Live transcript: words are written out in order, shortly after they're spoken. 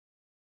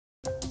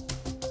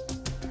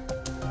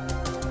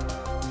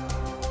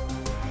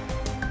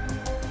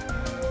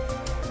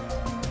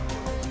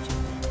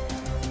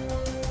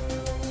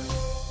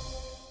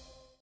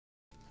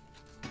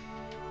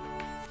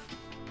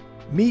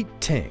Meet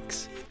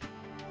Tinks.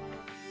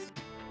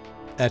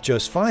 At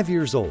just 5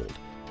 years old,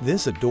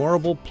 this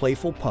adorable,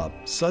 playful pup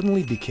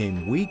suddenly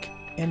became weak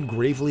and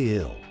gravely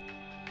ill.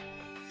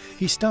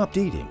 He stopped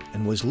eating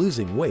and was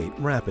losing weight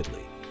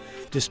rapidly.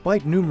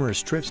 Despite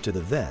numerous trips to the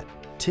vet,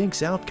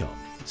 Tink's outcome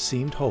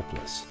seemed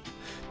hopeless.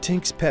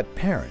 Tink's pet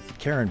parent,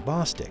 Karen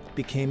Bostic,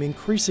 became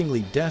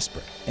increasingly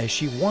desperate as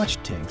she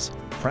watched Tinks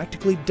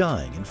practically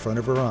dying in front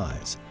of her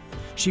eyes.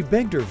 She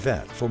begged her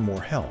vet for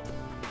more help.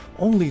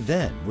 Only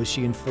then was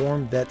she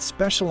informed that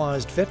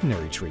specialized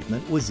veterinary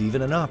treatment was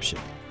even an option.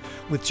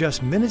 With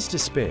just minutes to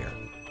spare,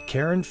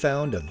 Karen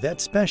found a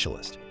vet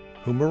specialist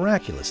who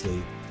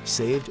miraculously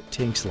saved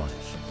Tink's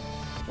life.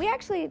 We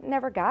actually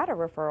never got a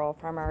referral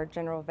from our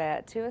general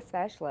vet to a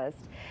specialist.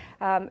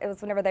 It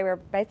was whenever they were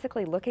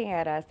basically looking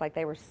at us like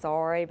they were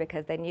sorry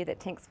because they knew that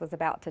Tinks was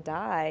about to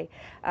die,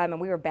 and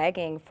we were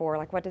begging for,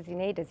 like, what does he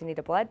need? Does he need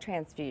a blood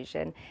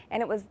transfusion?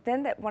 And it was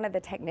then that one of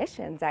the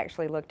technicians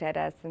actually looked at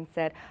us and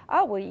said,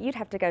 oh, well, you'd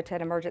have to go to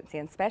an emergency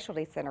and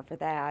specialty center for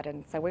that.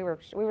 And so we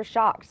were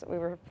shocked, we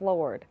were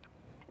floored.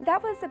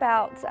 That was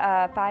about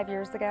 5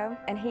 years ago,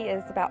 and he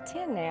is about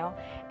 10 now,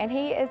 and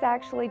he is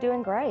actually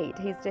doing great.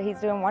 He's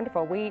doing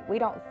wonderful. We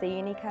don't see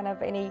any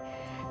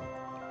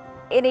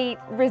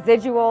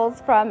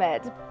residuals from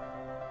it.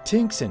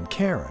 Tinks and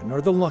Karen are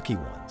the lucky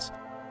ones.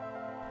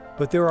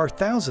 But there are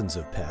thousands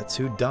of pets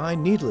who die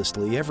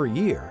needlessly every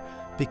year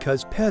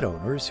because pet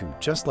owners who,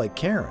 just like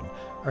Karen,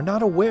 are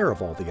not aware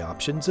of all the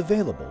options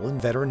available in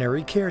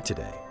veterinary care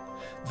today.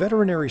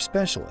 Veterinary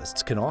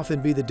specialists can often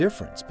be the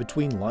difference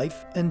between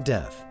life and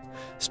death.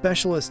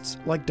 Specialists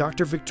like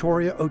Dr.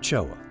 Victoria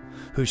Ochoa,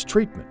 whose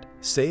treatment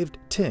saved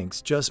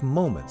Tinks just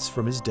moments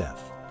from his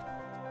death.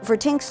 For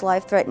Tink's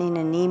life-threatening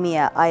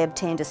anemia, I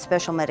obtained a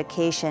special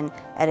medication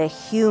at a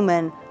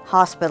human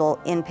hospital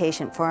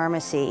inpatient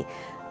pharmacy.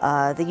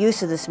 The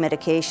use of this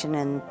medication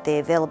and the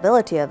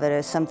availability of it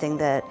is something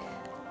that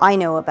I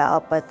know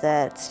about, but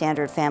that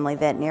standard family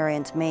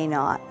veterinarians may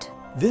not.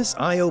 This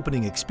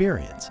eye-opening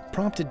experience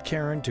prompted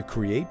Karen to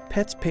create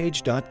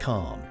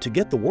PetsPage.com to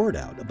get the word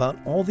out about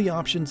all the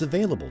options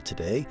available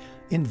today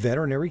in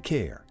veterinary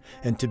care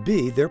and to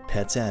be their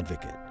pet's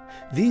advocate.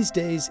 These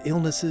days,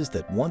 illnesses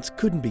that once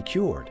couldn't be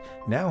cured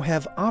now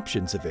have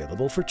options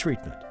available for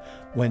treatment.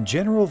 When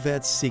general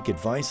vets seek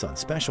advice on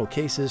special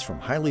cases from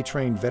highly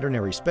trained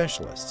veterinary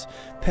specialists,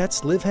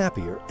 pets live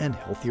happier and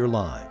healthier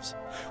lives.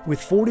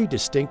 With 40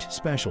 distinct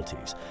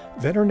specialties,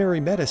 veterinary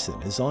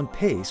medicine is on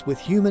pace with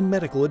human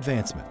medical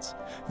advancements.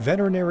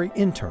 Veterinary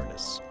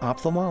internists,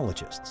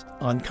 ophthalmologists,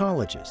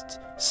 oncologists,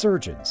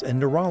 surgeons, and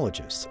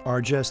neurologists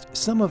are just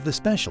some of the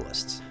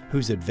specialists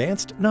whose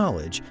advanced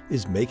knowledge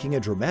is making a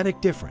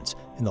dramatic difference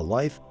in the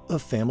life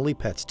of family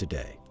pets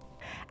today.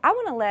 I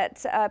want to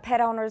let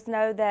pet owners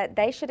know that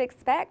they should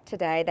expect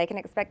today, they can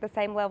expect the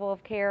same level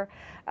of care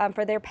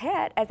for their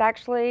pet as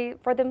actually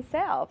for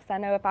themselves. I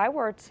know if I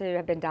were to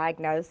have been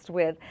diagnosed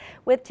with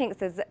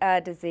Tinks'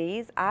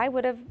 disease, I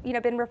would have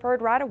been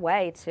referred right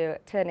away to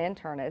an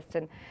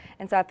internist.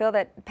 And so I feel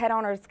that pet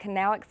owners can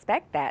now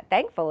expect that,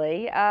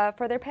 thankfully,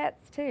 for their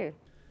pets too.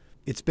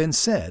 It's been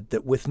said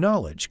that with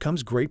knowledge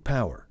comes great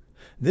power.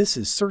 This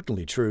is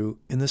certainly true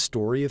in the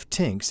story of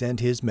Tinks and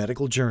his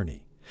medical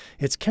journey.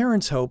 It's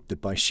Karen's hope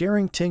that by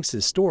sharing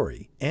Tinks'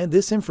 story and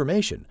this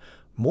information,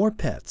 more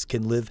pets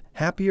can live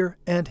happier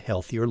and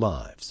healthier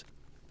lives.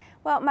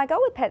 Well, my goal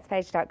with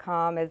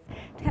PetsPage.com is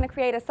to kind of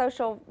create a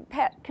social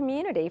pet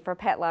community for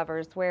pet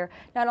lovers where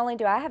not only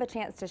do I have a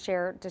chance to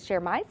share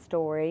my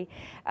story,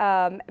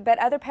 but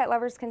other pet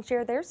lovers can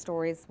share their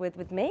stories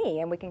with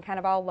me, and we can kind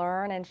of all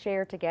learn and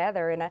share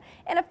together in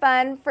a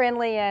fun,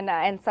 friendly,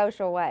 and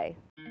social way.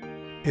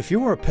 If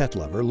you're a pet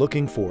lover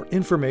looking for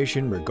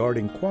information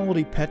regarding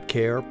quality pet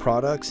care,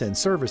 products, and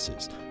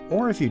services,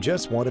 or if you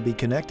just want to be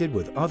connected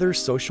with other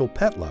social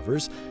pet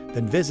lovers,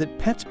 then visit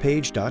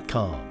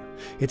PetsPage.com.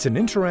 It's an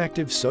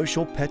interactive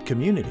social pet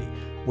community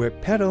where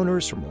pet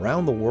owners from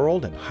around the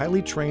world and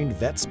highly trained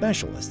vet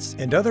specialists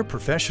and other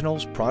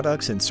professionals,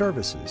 products, and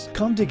services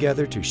come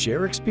together to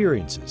share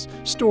experiences,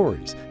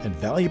 stories, and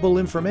valuable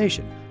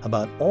information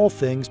about all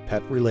things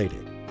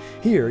pet-related.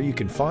 Here you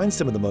can find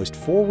some of the most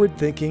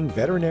forward-thinking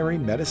veterinary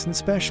medicine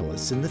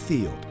specialists in the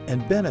field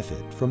and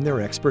benefit from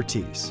their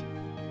expertise.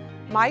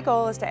 My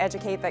goal is to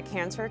educate that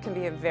cancer can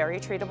be a very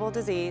treatable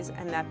disease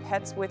and that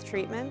pets with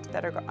treatment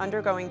that are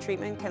undergoing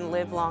treatment can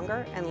live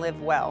longer and live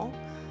well.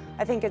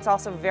 I think it's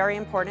also very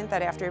important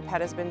that after your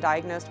pet has been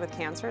diagnosed with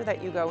cancer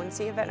that you go and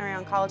see a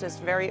veterinary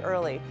oncologist very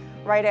early,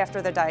 right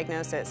after the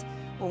diagnosis.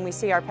 When we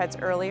see our pets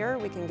earlier,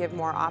 we can give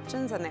more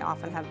options and they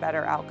often have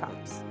better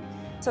outcomes.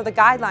 So the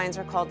guidelines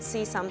are called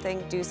See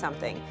Something, Do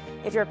Something.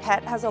 If your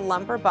pet has a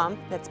lump or bump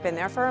that's been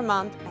there for a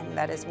month and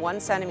that is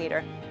 1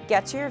 centimeter,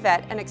 get to your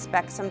vet and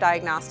expect some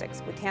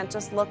diagnostics. We can't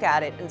just look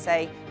at it and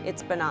say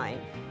it's benign.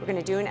 We're going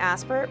to do an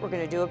aspirate, we're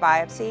going to do a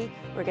biopsy,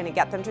 we're going to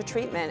get them to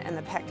treatment, and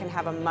the pet can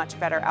have a much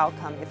better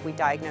outcome if we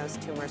diagnose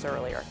tumors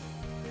earlier.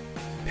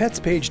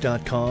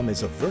 PetsPage.com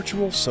is a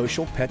virtual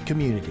social pet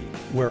community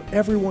where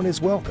everyone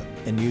is welcome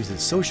and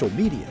uses social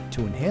media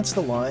to enhance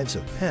the lives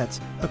of pets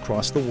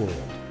across the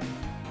world.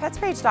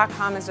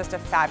 PetsPage.com is just a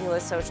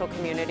fabulous social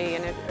community,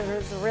 and it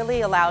has really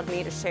allowed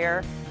me to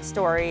share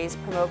stories,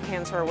 promote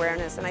cancer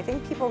awareness, and I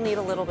think people need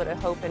a little bit of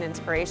hope and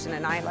inspiration,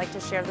 and I like to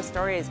share the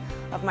stories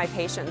of my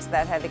patients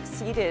that have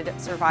exceeded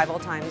survival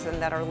times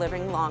and that are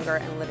living longer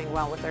and living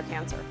well with their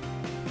cancer.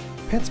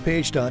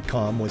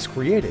 PetsPage.com was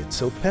created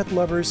so pet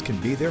lovers can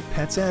be their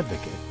pet's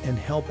advocate and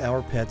help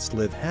our pets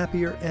live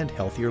happier and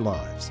healthier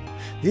lives.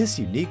 This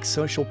unique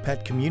social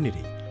pet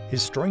community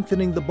is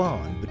strengthening the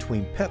bond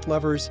between pet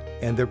lovers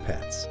and their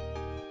pets.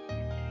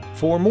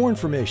 For more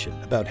information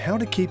about how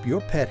to keep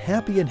your pet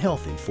happy and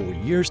healthy for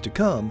years to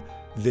come,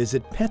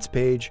 visit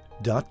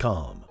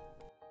PetsPage.com.